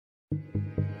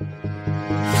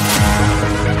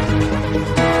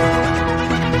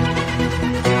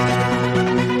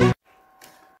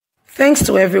Thanks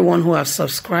to everyone who have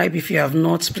subscribed. If you have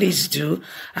not, please do.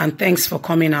 And thanks for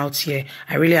coming out here.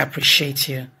 I really appreciate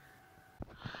you.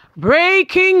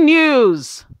 Breaking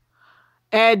news.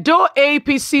 Edo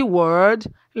APC word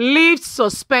lifts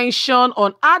suspension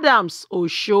on Adams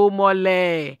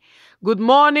Oshiomhole. Good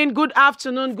morning, good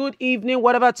afternoon, good evening,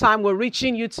 whatever time we're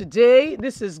reaching you today.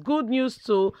 This is good news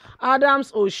to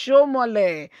Adams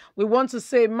Oshiomhole. We want to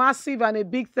say massive and a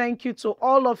big thank you to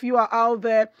all of you out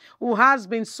there who has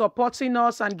been supporting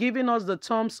us and giving us the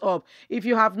thumbs up. If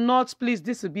you have not, please,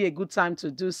 this would be a good time to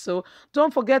do so.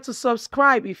 Don't forget to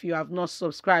subscribe if you have not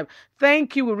subscribed.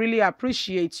 Thank you. We really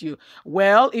appreciate you.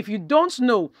 Well, if you don't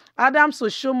know, Adams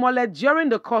Oshiomhole, during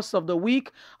the course of the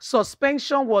week,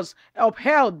 suspension was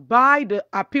upheld by the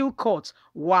appeal court.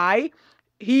 Why?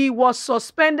 He was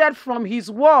suspended from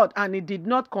his word and he did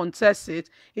not contest it.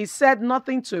 He said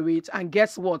nothing to it. And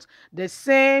guess what? The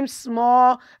same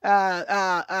small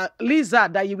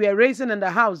lizard that you were raising in the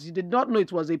house, you did not know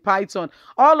it was a python,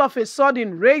 all of a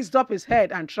sudden raised up his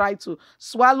head and tried to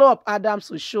swallow up Adams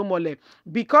Oshiomhole.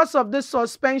 Because of this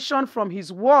suspension from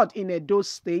his word in Edo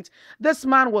State, this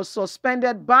man was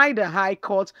suspended by the High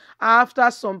Court after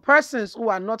some persons who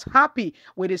are not happy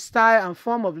with his style and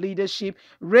form of leadership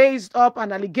raised up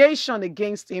an allegation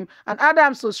against him, and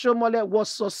Adams Oshiomhole was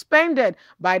suspended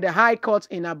by the High Court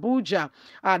in Abuja.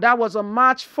 That was on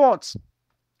March 4th.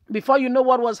 Before you know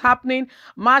what was happening,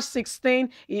 March 16,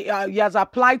 he has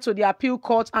applied to the appeal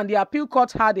court, and the appeal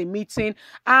court had a meeting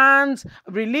and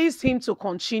released him to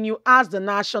continue as the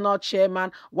national chairman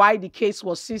while the case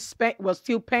was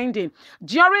still pending.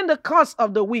 During the course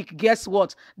of the week, guess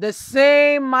what? The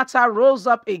same matter rose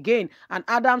up again, and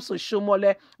Adams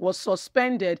Oshiomhole was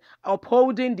suspended,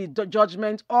 upholding the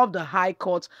judgment of the High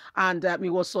Court, and he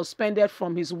was suspended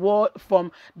from his word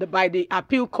by the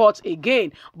appeal court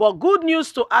again. But good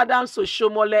news to Adams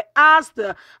Oshiomhole, as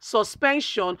the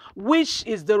suspension, which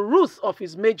is the root of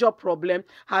his major problem,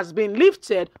 has been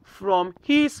lifted from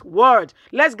his word.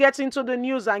 Let's get into the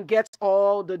news and get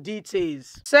all the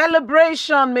details.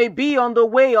 Celebration may be on the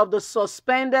way of the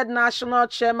suspended national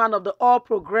chairman of the All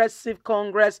Progressive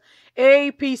Congress,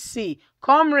 APC,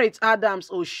 Comrade Adams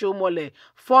Oshiomhole,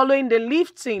 following the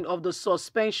lifting of the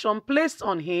suspension placed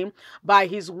on him by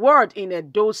his word in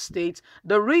Edo State,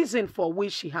 the reason for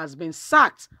which he has been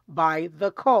sacked by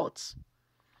the court.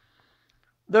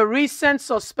 The recent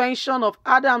suspension of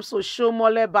Adams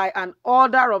Oshiomhole by an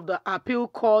order of the appeal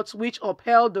court, which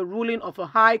upheld the ruling of a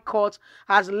high court,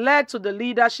 has led to the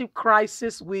leadership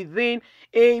crisis within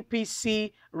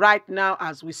APC right now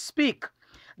as we speak.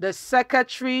 The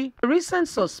recent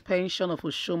suspension of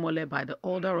Oshiomhole by the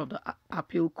order of the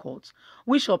appeal court,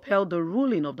 which upheld the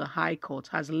ruling of the High Court,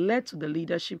 has led to the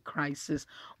leadership crisis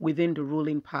within the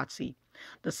ruling party.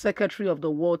 The Secretary of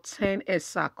the Ward 10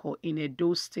 Esako in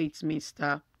Edo State,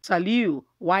 Mr. Saliu,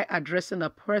 while addressing a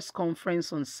press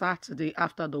conference on Saturday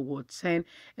after the Ward 10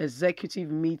 executive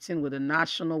meeting with the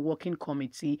National Working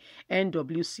Committee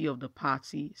 (NWC) of the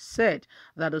party, said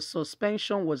that the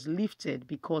suspension was lifted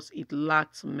because it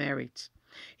lacked merit.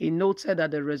 He noted that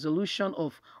the resolution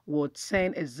of Ward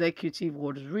 10 executive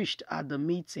was reached at the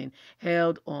meeting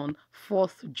held on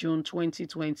 4th June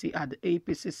 2020 at the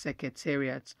APC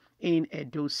Secretariat in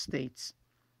Edo State.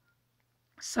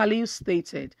 Saliu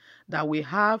stated that we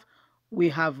have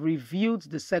reviewed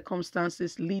the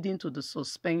circumstances leading to the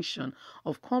suspension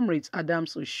of Comrade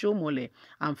Adams Oshiomhole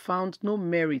and found no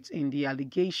merit in the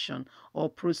allegation or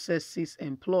processes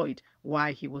employed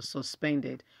while he was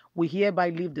suspended. We hereby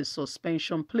leave the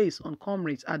suspension placed on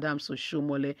Comrade Adams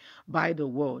Oshiomhole by the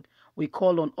word. We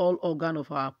call on all organs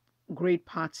of our great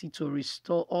party to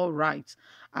restore all rights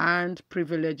and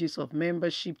privileges of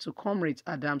membership to Comrade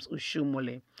Adams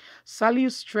Oshiomhole. Saliu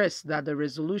stressed that the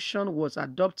resolution was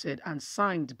adopted and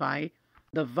signed by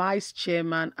the Vice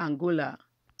Chairman Angola,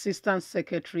 Assistant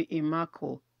Secretary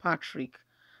Imako Patrick,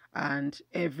 and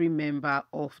every member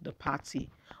of the party.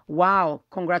 Wow,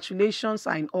 congratulations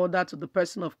are in order to the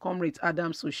person of Comrade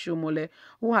Adams Oshiomhole,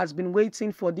 who has been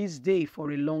waiting for this day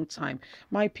for a long time.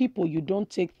 My people, you don't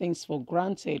take things for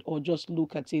granted or just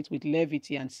look at it with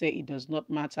levity and say it does not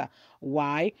matter.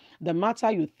 Why? The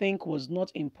matter you think was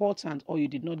not important or you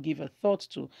did not give a thought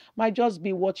to might just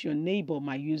be what your neighbor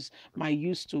might use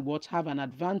to have an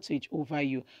advantage over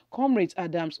you. Comrade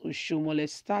Adams Oshiomhole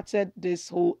started this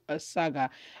whole saga.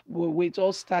 It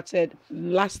all started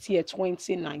last year,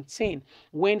 2019. 2019,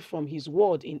 when from his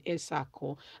ward in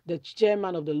Esako, the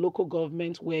chairman of the local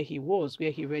government where he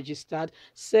registered,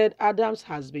 said Adams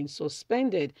has been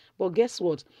suspended. But guess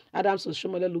what? Adams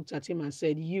Oshiomhole looked at him and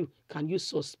said, can you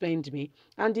suspend me?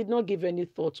 And did not give any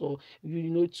thought, or,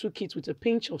 took it with a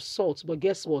pinch of salt. But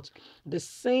guess what? The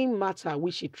same matter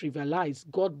which he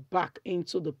trivialized got back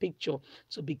into the picture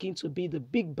to begin to be the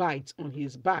big bite on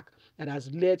his back that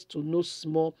has led to no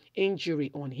small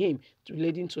injury on him,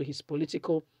 relating to his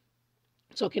political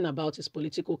talking about his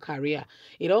political career.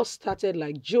 It all started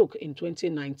like joke in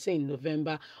 2019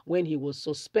 November, when he was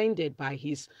suspended by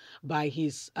his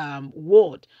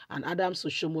ward, and Adams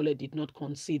Oshiomhole did not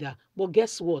consider. But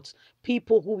guess what?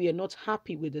 People who were not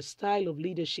happy with the style of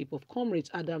leadership of Comrade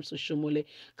Adams Oshiomhole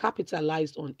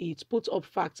capitalized on it, put up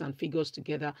facts and figures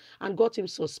together, and got him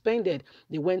suspended.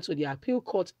 They went to the appeal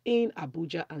court in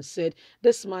Abuja and said,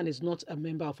 this man is not a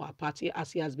member of our party,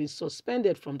 as he has been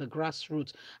suspended from the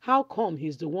grassroots. How come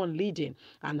he's the one leading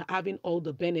and having all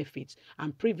the benefits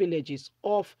and privileges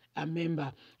of a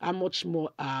member? How much more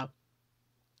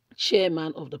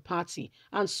chairman of the party?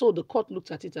 And so the court looked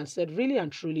at it and said, really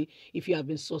and truly, if you have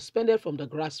been suspended from the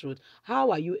grassroots, how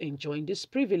are you enjoying these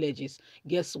privileges?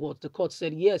 Guess what? The court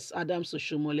said, yes, Adams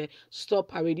Oshiomhole, stop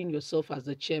parading yourself as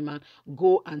the chairman.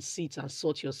 Go and sit and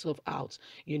sort yourself out.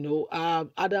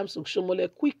 Adams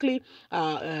Oshiomhole quickly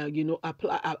appealed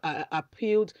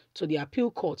to the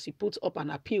appeal court. He put up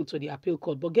an appeal to the appeal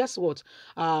court. But guess what?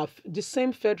 The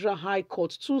same federal high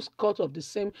court, two courts of the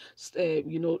same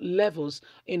levels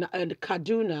in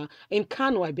Kaduna, in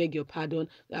Kano, I beg your pardon,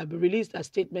 released a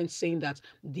statement saying that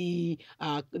the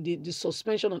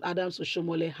suspension on Adams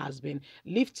Oshiomhole has been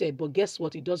lifted. But guess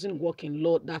what? It doesn't work in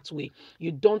law that way.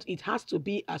 It has to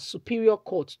be a superior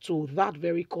court to that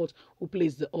very court who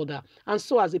placed the order. And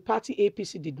so, as a party,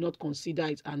 APC did not consider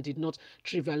it and did not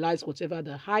trivialize whatever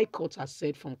the High Court has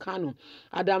said from Kano.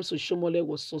 Adams Oshiomhole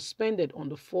was suspended on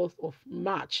the 4th of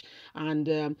March,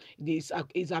 and his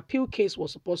appeal case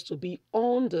was supposed to be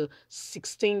on the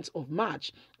 16th of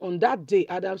March. On that day,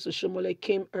 Adams Oshiomhole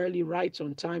came early, right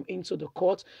on time, into the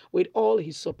court with all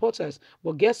his supporters.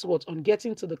 But guess what? On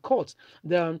getting to the court,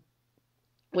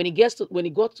 when he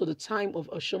got to the time of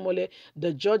Oshiomhole,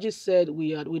 the judges said,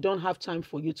 we don't have time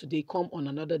for you today. Come on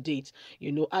another date.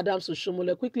 Adams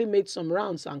Oshiomhole quickly made some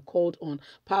rounds and called on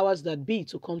powers that be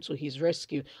to come to his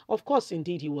rescue. Of course,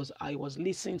 indeed, I was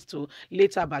listened to.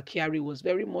 Later, Bakari was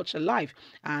very much alive,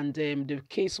 and the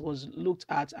case was looked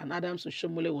at, and Adams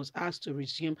Oshiomhole was asked to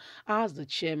resume as the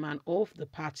chairman of the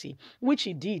party, which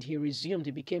he did. He resumed.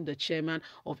 He became the chairman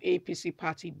of APC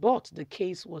party, but the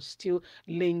case was still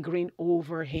lingering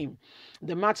over him.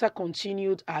 The matter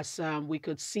continued, as we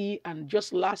could see, and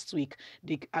just last week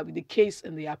the case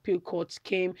in the appeal court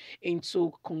came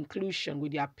into conclusion,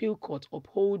 with the appeal court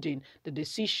upholding the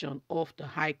decision of the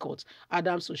High Court.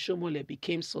 Adams Oshiomhole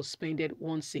became suspended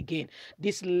once again.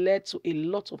 This led to a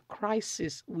lot of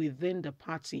crisis within the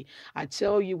party. I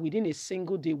tell you, within a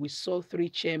single day, we saw 3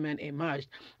 chairmen emerge.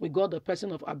 We got the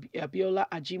person of Abiola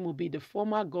Ajimobi, the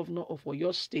former governor of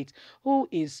Oyo State, who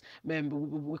is,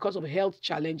 because of health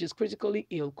challenges, critically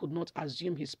ill, could not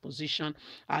assume his position,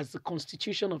 as the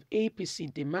constitution of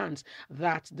APC demands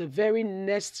that the very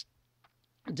next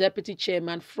deputy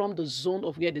chairman from the zone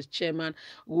of where the chairman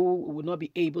who will not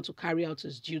be able to carry out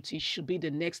his duty should be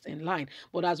the next in line.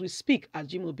 But as we speak,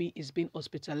 Ajimobi is being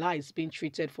hospitalized, being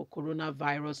treated for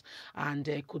coronavirus, and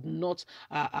could not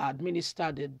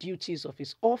administer the duties of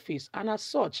his office. And as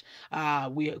such,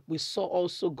 we saw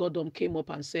also Godom came up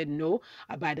and said, no,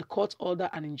 by the court order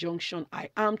and injunction, I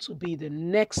am to be the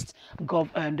next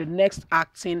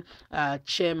acting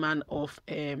chairman of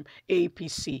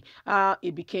APC.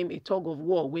 It became a tug of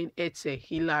war when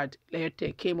Hilard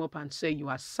came up and said, you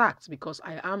are sacked because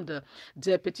I am the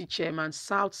deputy chairman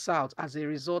South. As a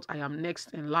result, I am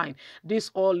next in line. This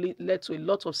all led to a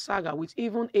lot of saga, with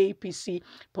even APC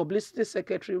publicity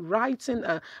secretary writing,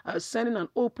 sending an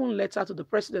open letter to the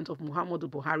president of Muhammadu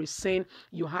Buhari saying,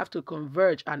 you have to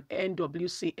converge an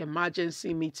NWC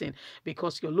emergency meeting,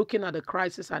 because you're looking at the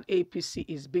crisis and APC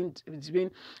is being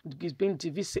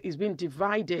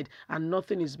divided and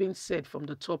nothing is being said from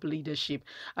the top leadership.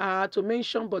 To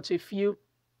mention but a few,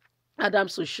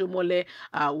 Adams Oshiomhole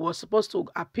was supposed to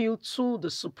appeal to the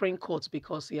Supreme Court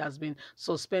because he has been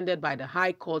suspended by the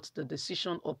High Court. The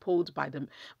decision upheld by the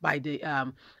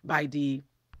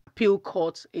appeal appeal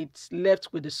court. It's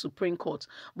left with the Supreme Court.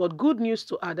 But good news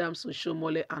to Adams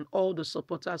Oshiomhole and all the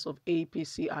supporters of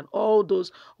APC and all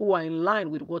those who are in line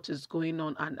with what is going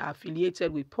on and are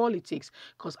affiliated with politics.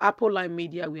 Because Apple Line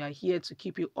Media, we are here to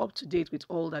keep you up to date with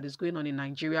all that is going on in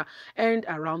Nigeria and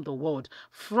around the world.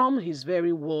 From his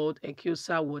very word,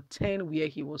 Ekiosa Ward 10, where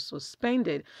he was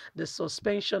suspended, the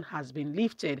suspension has been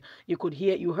lifted.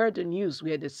 You heard the news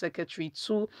where the secretary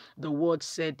to the ward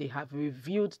said they have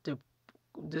reviewed the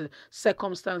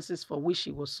circumstances for which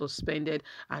he was suspended,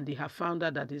 and they have found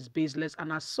out that it's baseless,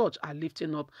 and as such are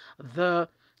lifting up the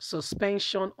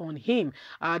suspension on him.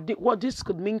 What this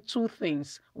could mean: two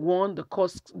things. One, the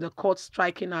court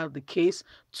striking out the case.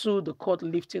 Two, the court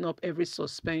lifting up every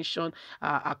suspension,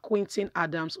 acquainting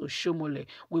Adams Oshiomhole.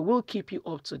 We will keep you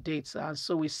up to date.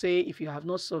 So we say, if you have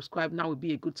not subscribed, now would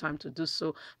be a good time to do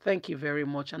so. Thank you very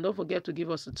much. And don't forget to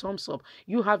give us a thumbs up.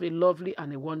 You have a lovely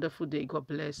and a wonderful day. God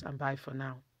bless, and bye for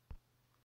now.